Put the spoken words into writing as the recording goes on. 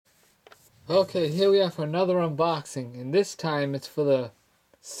Okay, here we are for another unboxing, and this time it's for the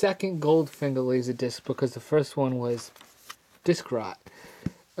second Goldfinger laser disc because the first one was disc rot.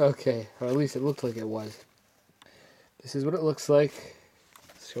 Okay, or at least it looked like it was. This is what it looks like.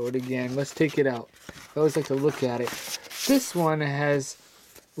 Show it again. Let's take it out. I always like to look at it. This one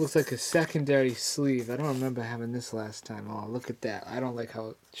looks like a secondary sleeve. I don't remember having this last time. Oh, look at that. I don't like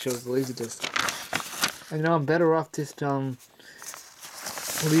how it shows the laser disc. And you know, I'm better off just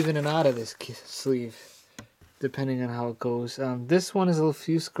leaving it out of this sleeve, depending on how it goes. This one has a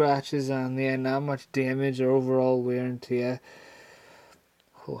few scratches on there, not much damage or overall wear and tear.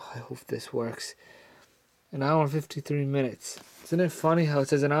 Oh, I hope this works. An hour and 53 minutes. Isn't it funny how it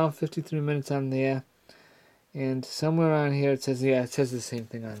says an hour and 53 minutes on there, and somewhere around here it says, yeah, it says the same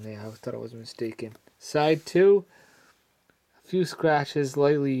thing on there. I thought I was mistaken. Side 2, a few scratches,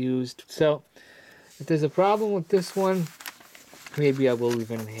 lightly used. So, if there's a problem with this one, maybe I will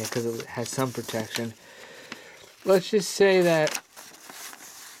leave it in here because it has some protection. Let's just say that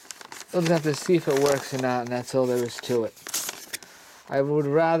we'll just have to see if it works or not, and that's all there is to it. I would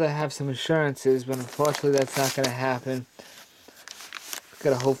rather have some assurances, but unfortunately that's not going to happen.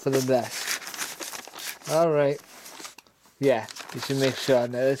 Gotta hope for the best. Alright. Yeah, you should make sure.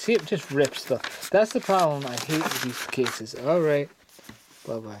 Now, see, it just rips though. That's the problem I hate with these cases. Alright.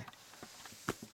 Bye-bye.